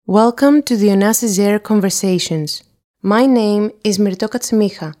Welcome to the Onassis AiR Conversations. My name is Mirto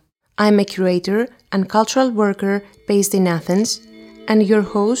Katsimicha. I'm a curator and cultural worker based in Athens and your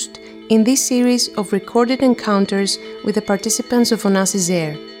host in this series of recorded encounters with the participants of Onassis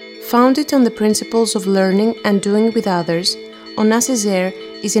AiR. Founded on the principles of learning and doing with others, Onassis AiR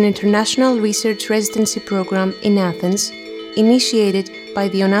is an international research residency program in Athens initiated by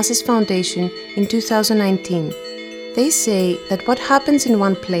the Onassis Foundation in 2019. They say that what happens in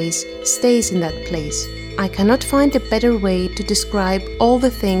one place stays in that place. I cannot find a better way to describe all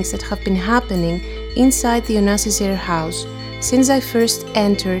the things that have been happening inside the Onassis AiR house since I first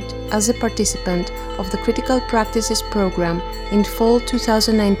entered as a participant of the Critical Practices program in fall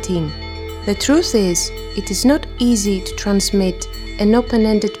 2019. The truth is, it is not easy to transmit an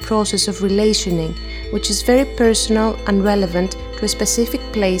open-ended process of relationing which is very personal and relevant to a specific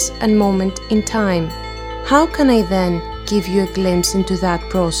place and moment in time. How can I then give you a glimpse into that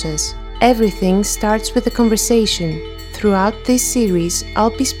process? Everything starts with a conversation. Throughout this series,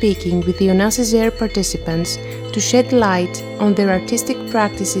 I'll be speaking with the Onassis AiR participants to shed light on their artistic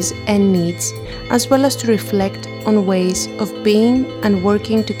practices and needs, as well as to reflect on ways of being and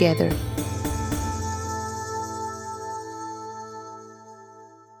working together.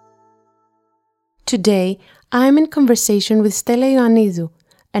 Today, I am in conversation with Stella Ioannidou,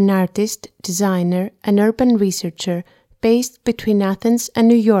 an artist, designer, and urban researcher based between Athens and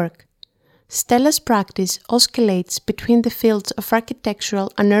New York. Stella's practice oscillates between the fields of architectural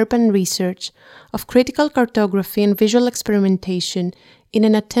and urban research, of critical cartography and visual experimentation in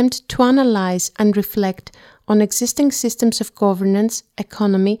an attempt to analyze and reflect on existing systems of governance,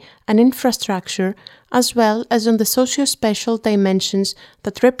 economy, and infrastructure, as well as on the socio-spatial dimensions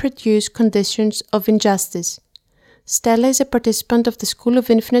that reproduce conditions of injustice. Stella is a participant of the School of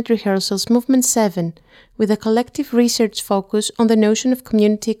Infinite Rehearsals Movement 7, with a collective research focus on the notion of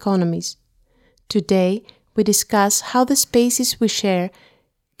community economies. Today, we discuss how the spaces we share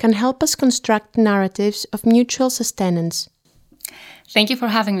can help us construct narratives of mutual sustenance. Thank you for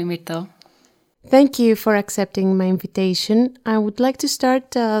having me, Mirto. Thank you for accepting my invitation. I would like to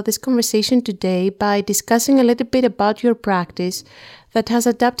start this conversation today by discussing a little bit about your practice that has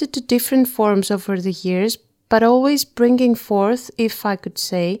adapted to different forms over the years, but always bringing forth, if I could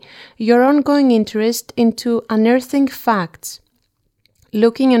say, your ongoing interest into unearthing facts,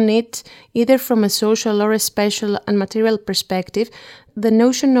 looking on it either from a social or a spatial and material perspective. The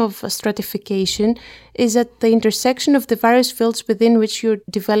notion of stratification is at the intersection of the various fields within which you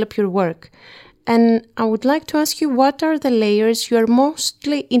develop your work. And I would like to ask you, what are the layers you are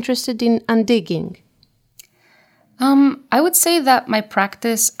mostly interested in undigging? I would say that my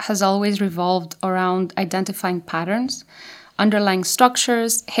practice has always revolved around identifying patterns, underlying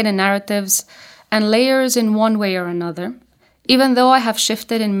structures, hidden narratives, and layers in one way or another, even though I have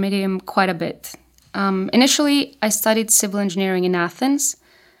shifted in medium quite a bit. Initially, I studied civil engineering in Athens,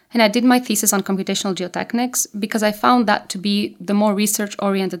 and I did my thesis on computational geotechnics because I found that to be the more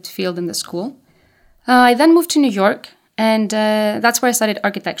research-oriented field in the school. I then moved to New York, and that's where I studied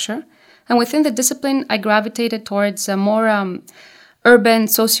architecture. And within the discipline, I gravitated towards a more urban,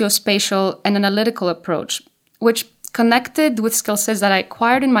 socio-spatial, and analytical approach, which connected with skill sets that I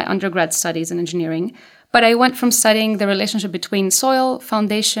acquired in my undergrad studies in engineering. But I went from studying the relationship between soil,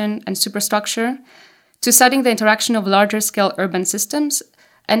 foundation, and superstructure to studying the interaction of larger-scale urban systems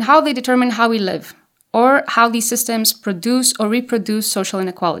and how they determine how we live, or how these systems produce or reproduce social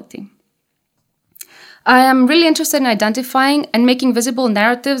inequality. I am really interested in identifying and making visible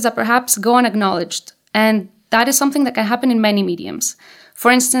narratives that perhaps go unacknowledged, and that is something that can happen in many mediums.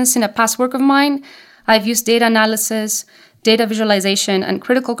 For instance, in a past work of mine, I've used data analysis, data visualization, and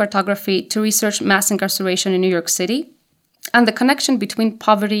critical cartography to research mass incarceration in New York City, and the connection between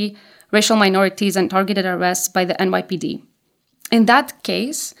poverty, racial minorities, and targeted arrests by the NYPD. In that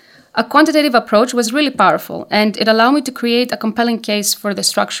case, a quantitative approach was really powerful, and it allowed me to create a compelling case for the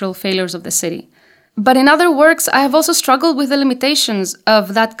structural failures of the city. But in other works, I have also struggled with the limitations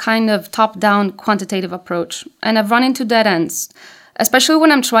of that kind of top-down quantitative approach, and I've run into dead ends, especially when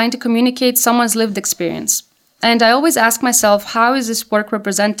I'm trying to communicate someone's lived experience. And I always ask myself, how is this work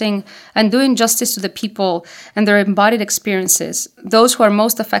representing and doing justice to the people and their embodied experiences, those who are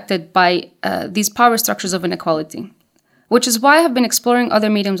most affected by these power structures of inequality? Which is why I have been exploring other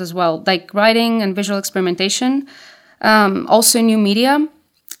mediums as well, like writing and visual experimentation, also new media.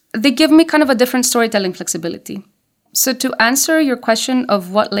 They give me kind of a different storytelling flexibility. So to answer your question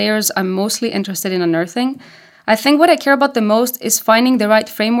of what layers I'm mostly interested in unearthing, I think what I care about the most is finding the right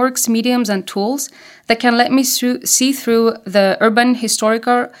frameworks, mediums, and tools that can let me see through the urban,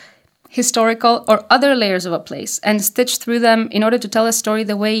 historical, historical, or other layers of a place and stitch through them in order to tell a story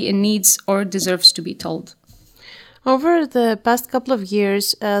the way it needs or deserves to be told. Over the past couple of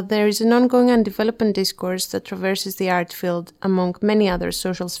years, there is an ongoing and developing discourse that traverses the art field, among many other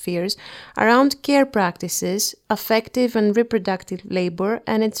social spheres, around care practices, affective and reproductive labor,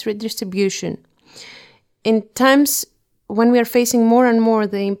 and its redistribution. In times when we are facing more and more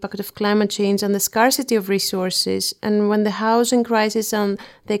the impact of climate change and the scarcity of resources, and when the housing crisis and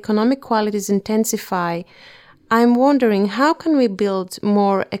the economic qualities intensify, I'm wondering, how can we build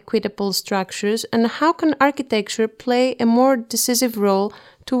more equitable structures, and how can architecture play a more decisive role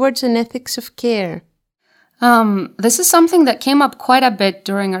towards an ethics of care? This is something that came up quite a bit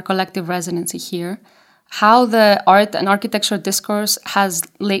during our collective residency here, how the art and architecture discourse has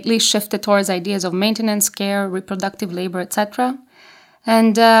lately shifted towards ideas of maintenance, care, reproductive labor, etc.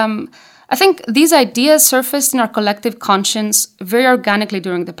 And I think these ideas surfaced in our collective conscience very organically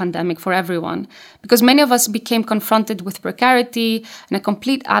during the pandemic for everyone, because many of us became confronted with precarity and a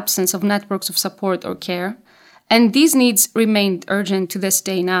complete absence of networks of support or care. And these needs remained urgent to this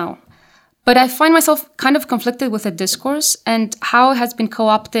day now. But I find myself kind of conflicted with the discourse and how it has been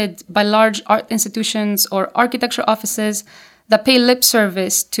co-opted by large art institutions or architecture offices that pay lip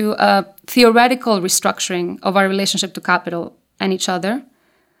service to a theoretical restructuring of our relationship to capital and each other,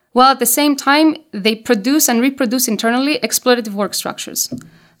 while at the same time, they produce and reproduce internally exploitative work structures.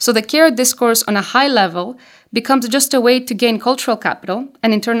 So the care discourse on a high level becomes just a way to gain cultural capital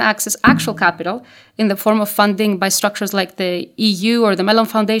and in turn access actual capital in the form of funding by structures like the EU or the Mellon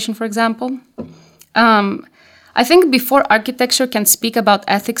Foundation, for example. I think before architecture can speak about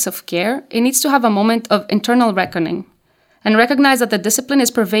ethics of care, it needs to have a moment of internal reckoning and recognize that the discipline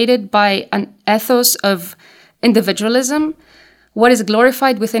is pervaded by an ethos of individualism. What is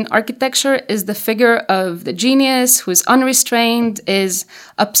glorified within architecture is the figure of the genius who is unrestrained, is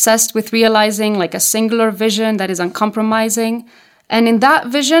obsessed with realizing like a singular vision that is uncompromising. And in that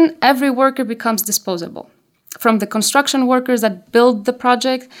vision, every worker becomes disposable. From the construction workers that build the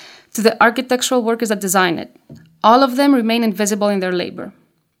project to the architectural workers that design it. All of them remain invisible in their labor.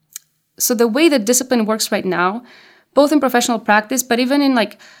 So the way the discipline works right now, both in professional practice, but even in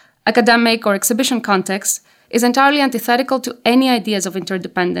like academic or exhibition contexts, is entirely antithetical to any ideas of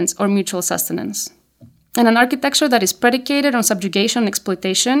interdependence or mutual sustenance. And an architecture that is predicated on subjugation and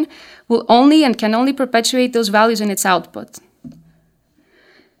exploitation will only and can only perpetuate those values in its output.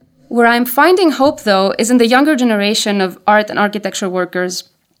 Where I'm finding hope, though, is in the younger generation of art and architecture workers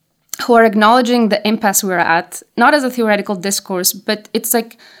who are acknowledging the impasse we're at, not as a theoretical discourse, but it's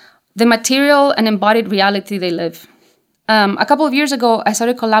like the material and embodied reality they live. A couple of years ago, I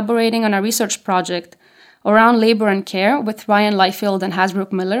started collaborating on a research project around labor and care with Ryan Liefeld and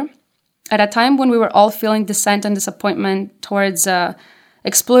Hasbrook Miller, at a time when we were all feeling dissent and disappointment towards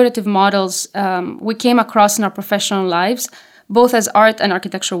exploitative models we came across in our professional lives, both as art and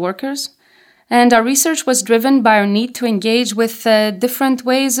architecture workers. And our research was driven by our need to engage with different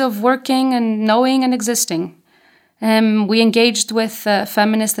ways of working and knowing and existing. We engaged with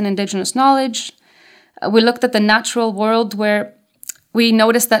feminist and indigenous knowledge. We looked at the natural world where we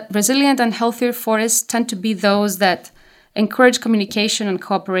noticed that resilient and healthier forests tend to be those that encourage communication and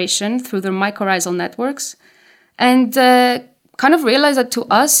cooperation through their mycorrhizal networks, and kind of realized that to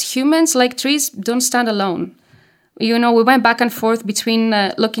us, humans, like trees, don't stand alone. We went back and forth between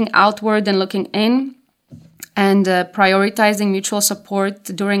looking outward and looking in, and prioritizing mutual support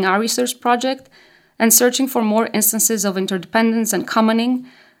during our research project, and searching for more instances of interdependence and commoning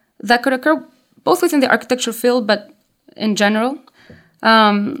that could occur both within the architecture field, but in general.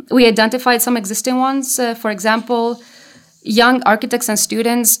 We identified some existing ones. For example, young architects and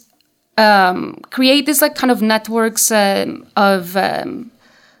students create these like kind of networks of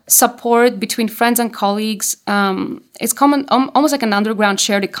support between friends and colleagues. It's common, almost like an underground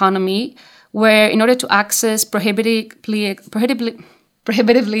shared economy, where in order to access prohibitively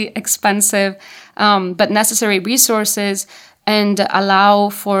expensive but necessary resources and allow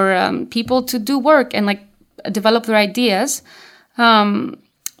for people to do work and like develop their ideas,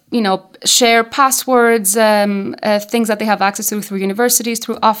 share passwords, things that they have access to through universities,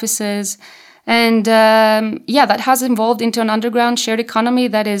 through offices. And that has evolved into an underground shared economy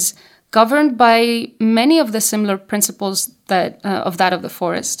that is governed by many of the similar principles that of the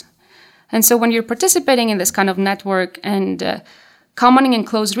forest. And so when you're participating in this kind of network and commoning in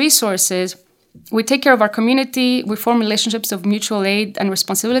closed resources, we take care of our community, we form relationships of mutual aid and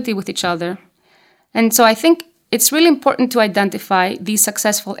responsibility with each other. And so I think it's really important to identify these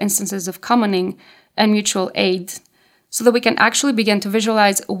successful instances of commoning and mutual aid so that we can actually begin to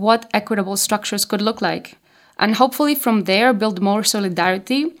visualize what equitable structures could look like, and hopefully from there build more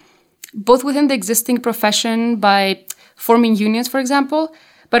solidarity both within the existing profession by forming unions, for example,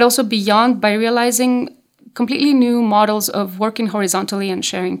 but also beyond by realizing completely new models of working horizontally and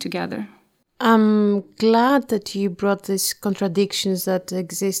sharing together. I'm glad that you brought these contradictions that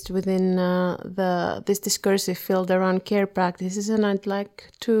exist within this discursive field around care practices, and I'd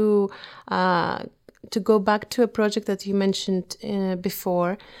like to go back to a project that you mentioned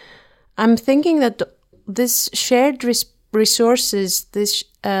before. I'm thinking that this shared resources,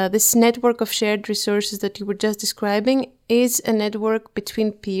 this network of shared resources that you were just describing, is a network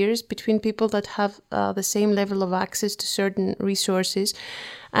between peers, between people that have the same level of access to certain resources.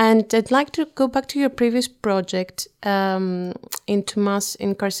 And I'd like to go back to your previous project into mass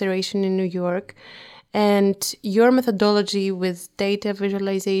incarceration in New York and your methodology with data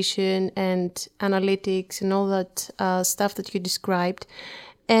visualization and analytics and all that stuff that you described,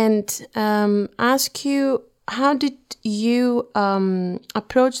 and ask you, how did you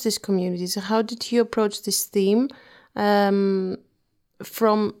approach these communities? How did you approach this theme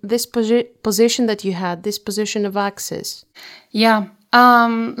from this position that you had, this position of access? Yeah.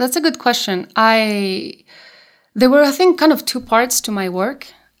 That's a good question. There were, I think, kind of two parts to my work.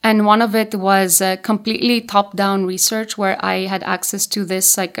 And one of it was completely top-down research where I had access to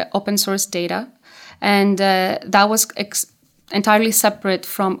this open source data. And that was entirely separate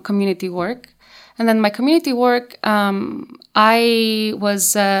from community work. And then my community work, I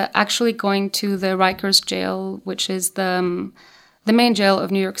was actually going to the Rikers jail, which is the main jail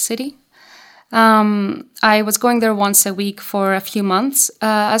of New York City. I was going there once a week for a few months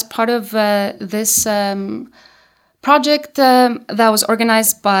as part of this project that was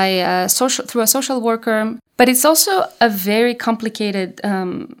organized by through a social worker. But it's also a very complicated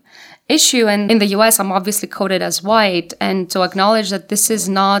issue. And in the US, I'm obviously coded as white. And to acknowledge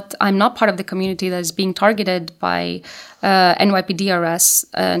that I'm not part of the community that is being targeted by NYPD arrests.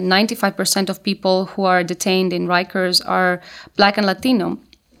 95% of people who are detained in Rikers are Black and Latino.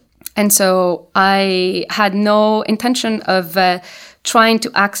 And so I had no intention of trying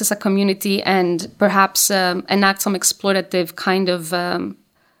to access a community and perhaps enact some exploitative kind of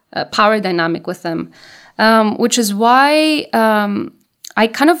power dynamic with them, which is why I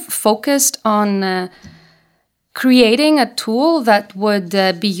kind of focused on creating a tool that would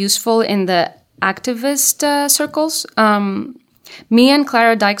be useful in the activist circles. Me and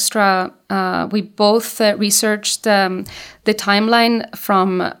Clara Dijkstra, we both researched the timeline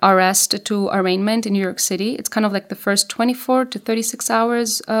from arrest to arraignment in New York City. It's kind of like the first 24 to 36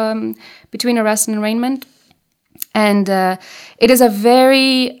 hours between arrest and arraignment. And it is a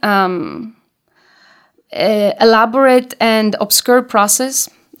very elaborate and obscure process.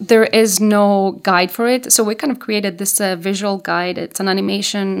 There is no guide for it. So we kind of created this visual guide. It's an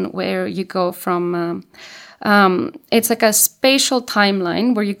animation where you go from... it's like a spatial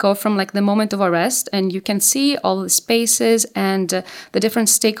timeline where you go from the moment of arrest and you can see all the spaces and the different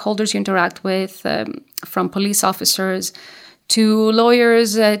stakeholders you interact with, from police officers to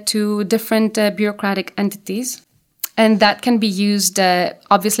lawyers to different bureaucratic entities. And that can be used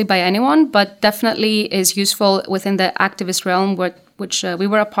obviously by anyone, but definitely is useful within the activist realm, which we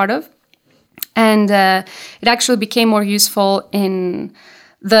were a part of. And it actually became more useful in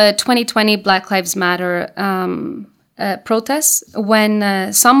the 2020 Black Lives Matter protests,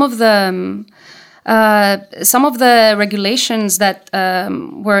 when some of the regulations that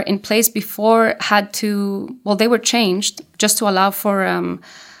were in place before they were changed just to allow for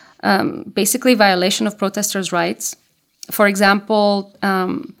basically violation of protesters' rights. For example,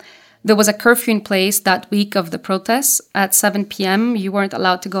 there was a curfew in place that week of the protests. At 7 p.m., you weren't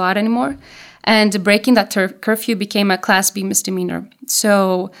allowed to go out anymore. And breaking that curfew became a Class B misdemeanor.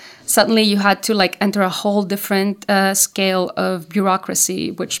 So suddenly you had to enter a whole different scale of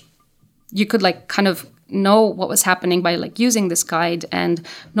bureaucracy, which you could kind of know what was happening by using this guide and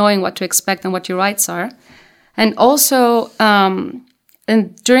knowing what to expect and what your rights are. And also,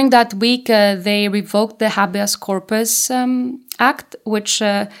 and during that week, they revoked the Habeas Corpus Act, which...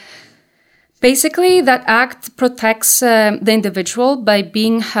 Basically, that act protects the individual by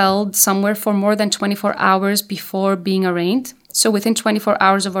being held somewhere for more than 24 hours before being arraigned. So within 24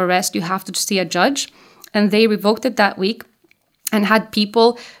 hours of arrest, you have to see a judge. And they revoked it that week and had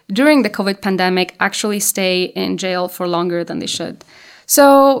people during the COVID pandemic actually stay in jail for longer than they should.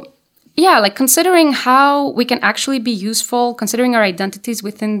 So yeah, considering how we can actually be useful, considering our identities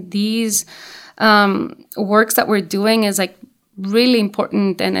within these works that we're doing is really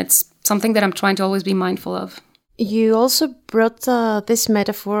important, and it's something that I'm trying to always be mindful of. You also brought this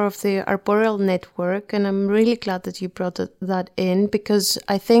metaphor of the arboreal network, and I'm really glad that you brought that in, because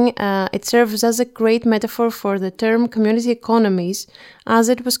I think it serves as a great metaphor for the term community economies, as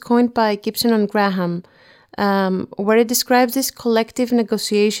it was coined by Gibson and Graham, where it describes this collective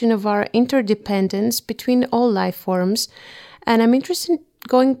negotiation of our interdependence between all life forms. And I'm interested in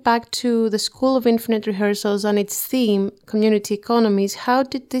going back to the School of Infinite Rehearsals and its theme, community economies. How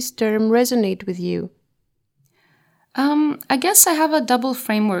did this term resonate with you? I guess I have a double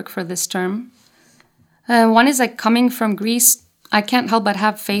framework for this term. One is like coming from Greece, I can't help but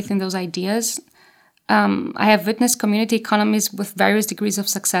have faith in those ideas. I have witnessed community economies with various degrees of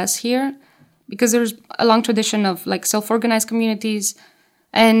success here because there's a long tradition of like self-organized communities.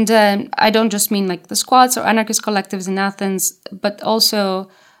 And I don't just mean like the squats or anarchist collectives in Athens, but also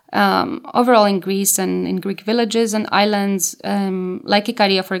overall in Greece and in Greek villages and islands, like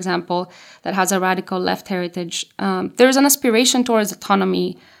Ikaria, for example, that has a radical left heritage. There's an aspiration towards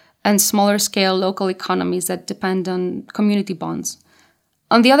autonomy and smaller scale local economies that depend on community bonds.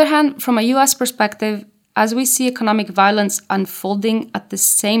 On the other hand, from a US perspective, as we see economic violence unfolding at the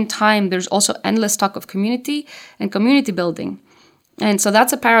same time, there's also endless talk of community and community building. And so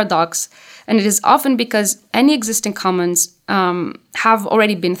that's a paradox. And it is often because any existing commons have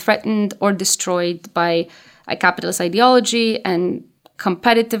already been threatened or destroyed by a capitalist ideology and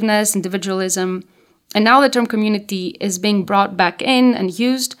competitiveness, individualism. And now the term community is being brought back in and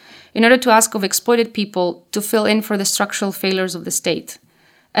used in order to ask of exploited people to fill in for the structural failures of the state.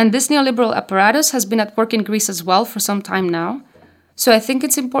 And this neoliberal apparatus has been at work in Greece as well for some time now. So I think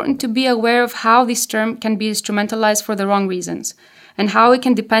it's important to be aware of how this term can be instrumentalized for the wrong reasons and how it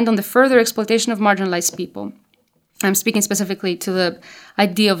can depend on the further exploitation of marginalized people. I'm speaking specifically to the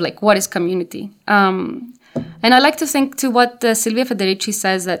idea of like what is community. And I like to think to what Silvia Federici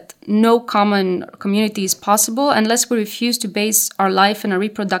says, that no common community is possible unless we refuse to base our life and our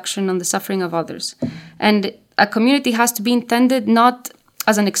reproduction on the suffering of others. And a community has to be intended not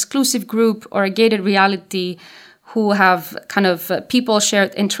as an exclusive group or a gated reality who have kind of people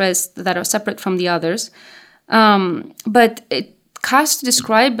shared interests that are separate from the others. But it has to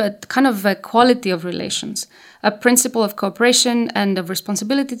describe a kind of a quality of relations, a principle of cooperation and of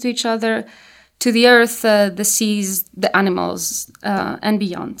responsibility to each other, to the earth, the seas, the animals, and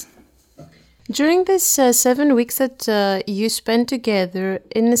beyond. During these 7 weeks that you spent together,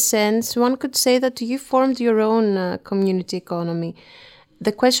 in a sense, one could say that you formed your own community economy.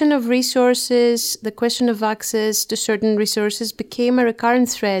 The question of resources, the question of access to certain resources became a recurrent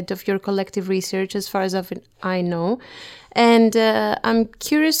thread of your collective research, as far as I know. And I'm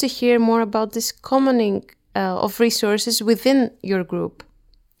curious to hear more about this commoning of resources within your group.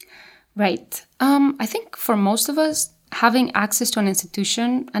 Right. I think for most of us, having access to an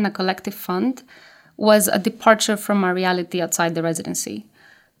institution and a collective fund was a departure from our reality outside the residency.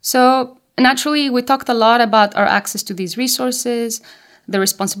 So naturally, we talked a lot about our access to these resources, the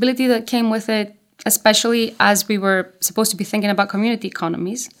responsibility that came with it, especially as we were supposed to be thinking about community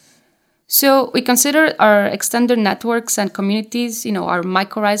economies. So we considered our extended networks and communities, our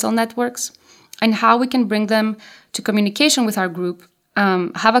mycorrhizal networks, and how we can bring them to communication with our group,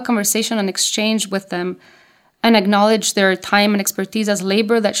 have a conversation and exchange with them, and acknowledge their time and expertise as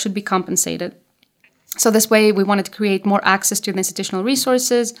labor that should be compensated. So this way, we wanted to create more access to the institutional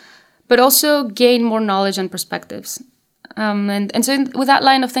resources, but also gain more knowledge and perspectives. And so with that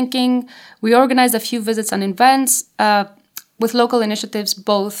line of thinking, we organized a few visits and events with local initiatives,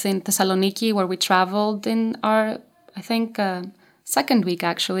 both in Thessaloniki, where we traveled in our, I think, second week,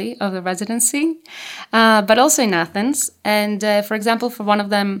 actually, of the residency, but also in Athens. And for example, for one of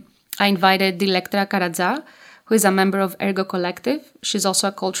them, I invited Dilektra Karadza, who is a member of Ergo Collective. She's also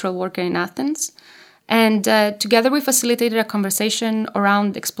a cultural worker in Athens. And together we facilitated a conversation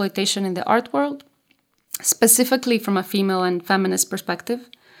around exploitation in the art world, specifically from a female and feminist perspective.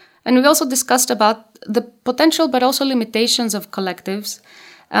 And we also discussed about the potential but also limitations of collectives,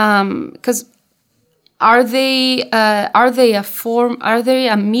 because are they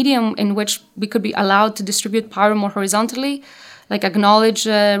a medium in which we could be allowed to distribute power more horizontally, like acknowledge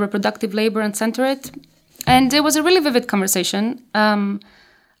reproductive labor and center it? And it was a really vivid conversation.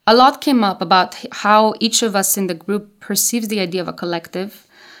 A lot came up about how each of us in the group perceives the idea of a collective.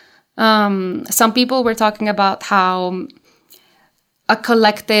 Some people were talking about how a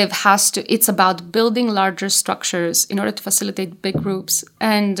collective it's about building larger structures in order to facilitate big groups.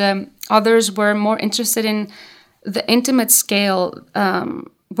 And others were more interested in the intimate scale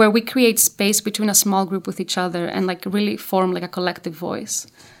where we create space between a small group with each other and like really form like a collective voice.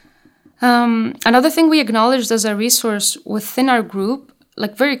 Another thing we acknowledged as a resource within our group,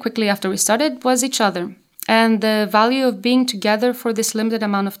 like very quickly after we started, was each other. and the value of being together for this limited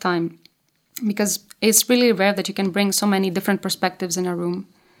amount of time, because it's really rare that you can bring so many different perspectives in a room.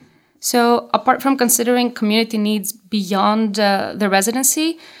 So apart from considering community needs beyond the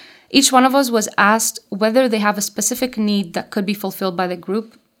residency, each one of us was asked whether they have a specific need that could be fulfilled by the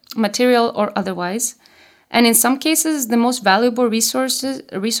group, material or otherwise. And in some cases, the most valuable resource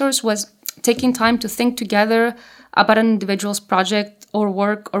was taking time to think together about an individual's project or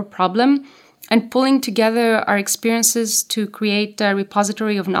work or problem and pulling together our experiences to create a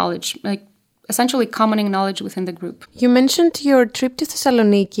repository of knowledge, like essentially commoning knowledge within the group. You mentioned your trip to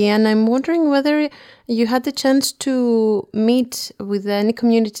Thessaloniki, and I'm wondering whether you had the chance to meet with any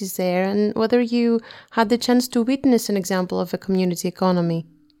communities there and whether you had the chance to witness an example of a community economy.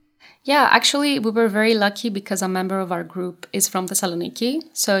 Yeah, actually, we were very lucky because a member of our group is from Thessaloniki.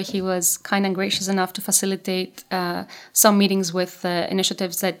 So he was kind and gracious enough to facilitate some meetings with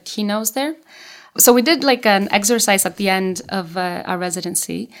initiatives that he knows there. So we did like an exercise at the end of our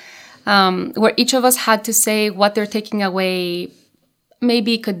residency where each of us had to say what they're taking away.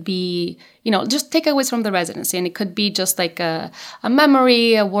 Maybe it could be, just takeaways from the residency. And it could be just like a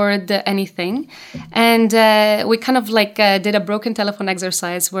memory, a word, anything. And we kind of did a broken telephone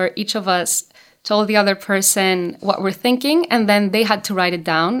exercise where each of us told the other person what we're thinking, and then they had to write it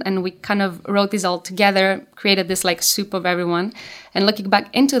down. And we kind of wrote this all together, created this soup of everyone. And looking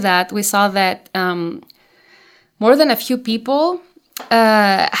back into that, we saw that more than a few people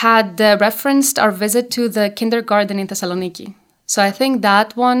had referenced our visit to the kindergarten in Thessaloniki. So I think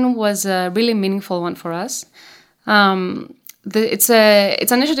that one was a really meaningful one for us. It's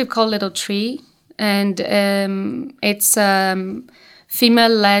an initiative called Little Tree, and it's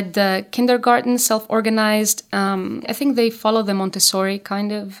female-led kindergarten, self-organized. I think they follow the Montessori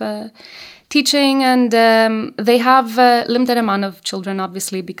kind of teaching, and they have a limited amount of children,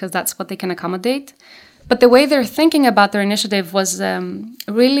 obviously, because that's what they can accommodate. But the way they're thinking about their initiative was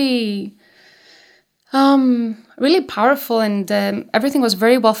really powerful, and everything was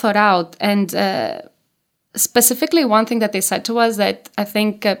very well thought out. And specifically, one thing that they said to us that I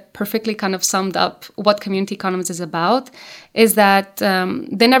think perfectly kind of summed up what community economies is about is that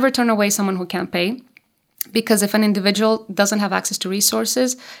they never turn away someone who can't pay. Because if an individual doesn't have access to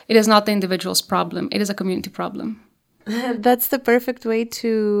resources, it is not the individual's problem. It is a community problem. That's the perfect way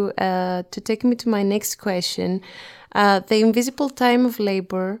to take me to my next question. The invisible time of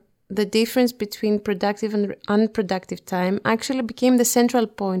labor, the difference between productive and unproductive time, actually became the central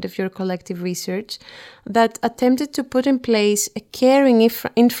point of your collective research that attempted to put in place a caring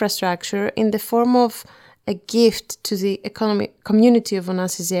infrastructure in the form of a gift to the community of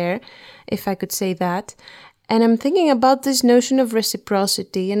Onassis AiR, if I could say that. And I'm thinking about this notion of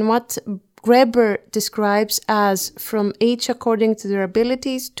reciprocity and what Greber describes as from each according to their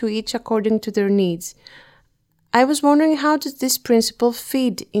abilities to each according to their needs. I was wondering, how does this principle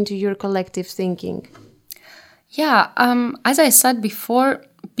feed into your collective thinking? Yeah, as I said before,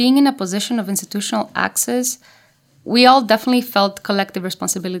 being in a position of institutional access, we all definitely felt collective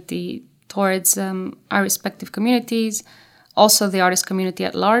responsibility towards our respective communities, also the artist community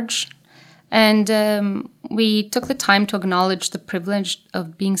at large. And we took the time to acknowledge the privilege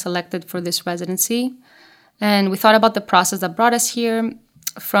of being selected for this residency. And we thought about the process that brought us here,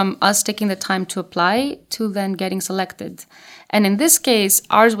 from us taking the time to apply to then getting selected. And in this case,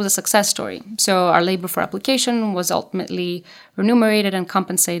 ours was a success story. So our labor for application was ultimately remunerated and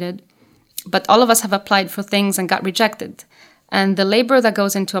compensated. But all of us have applied for things and got rejected. And the labor that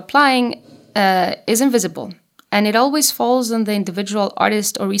goes into applying is invisible. And it always falls on the individual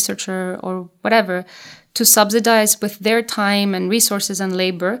artist or researcher or whatever to subsidize with their time and resources and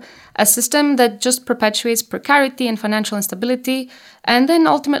labor a system that just perpetuates precarity and financial instability and then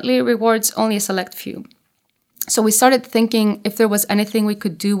ultimately rewards only a select few. So we started thinking if there was anything we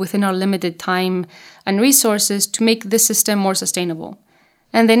could do within our limited time and resources to make this system more sustainable.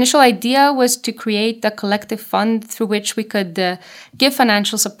 And the initial idea was to create a collective fund through which we could give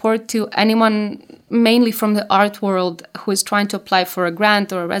financial support to anyone, mainly from the art world, who is trying to apply for a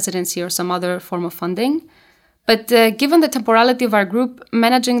grant or a residency or some other form of funding. But given the temporality of our group,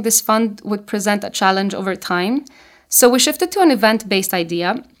 managing this fund would present a challenge over time. So we shifted to an event-based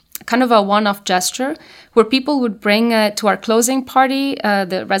idea, kind of a one-off gesture, where people would bring to our closing party,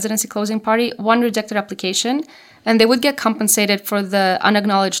 the residency closing party, one rejected application, and they would get compensated for the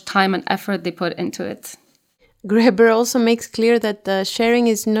unacknowledged time and effort they put into it. Greber also makes clear that sharing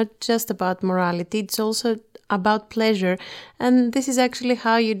is not just about morality, it's also about pleasure. And this is actually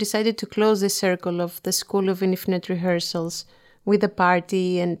how you decided to close the circle of the School of Infinite Rehearsals with a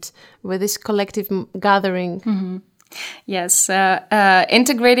party and with this collective gathering. Mm-hmm. Yes,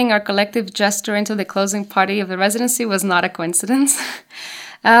 integrating our collective gesture into the closing party of the residency was not a coincidence.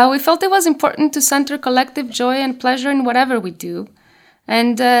 We felt it was important to center collective joy and pleasure in whatever we do.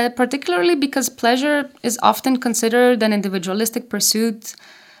 And particularly because pleasure is often considered an individualistic pursuit,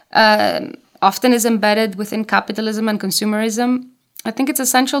 often is embedded within capitalism and consumerism, I think it's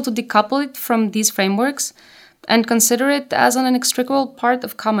essential to decouple it from these frameworks and consider it as an inextricable part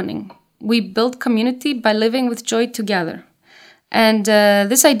of commoning. We build community by living with joy together. And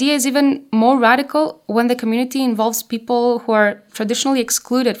this idea is even more radical when the community involves people who are traditionally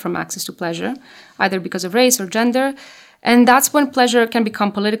excluded from access to pleasure, either because of race or gender. And that's when pleasure can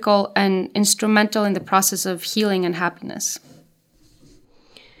become political and instrumental in the process of healing and happiness.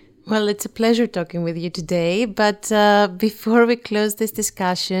 Well, it's a pleasure talking with you today. But before we close this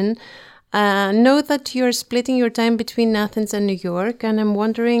discussion, know that you're splitting your time between Athens and New York, and I'm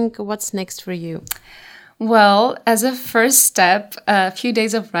wondering what's next for you. Well, as a first step, a few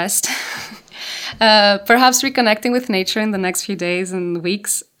days of rest, perhaps reconnecting with nature in the next few days and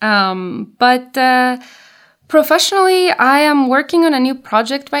weeks. But professionally, I am working on a new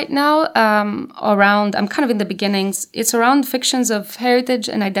project right now I'm kind of in the beginnings. It's around fictions of heritage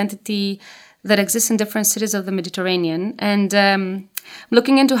and identity that exist in different cities of the Mediterranean. And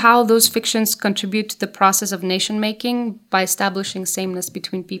looking into how those fictions contribute to the process of nation-making by establishing sameness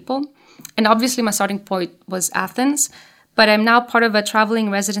between people. And obviously my starting point was Athens, but I'm now part of a traveling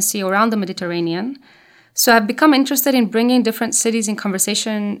residency around the Mediterranean. So I've become interested in bringing different cities in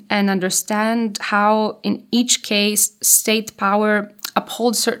conversation and understand how, in each case, state power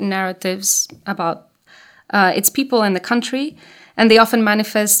upholds certain narratives about its people and the country, and they often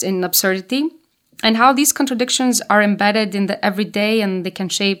manifest in absurdity, and how these contradictions are embedded in the everyday and they can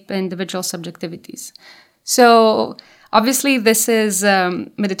shape individual subjectivities. So obviously this is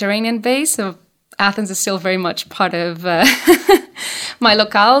Mediterranean-based, so Athens is still very much part of my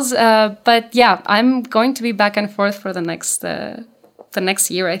locales. But yeah, I'm going to be back and forth for the next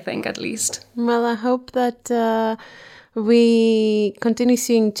year, I think, at least. Well, I hope that we continue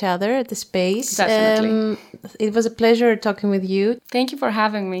seeing each other at the space. Definitely. It was a pleasure talking with you. Thank you for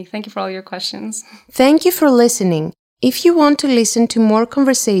having me. Thank you for all your questions. Thank you for listening. If you want to listen to more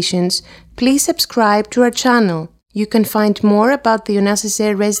conversations, please subscribe to our channel. You can find more about the Onassis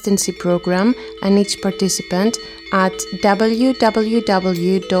AiR residency program and each participant at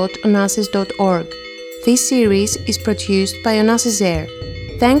www.onassis.org. This series is produced by Onassis AiR.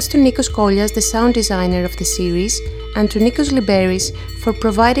 Thanks to Nikos Kolias, the sound designer of the series, and to Nikos Liberis for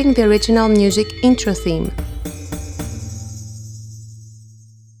providing the original music intro theme.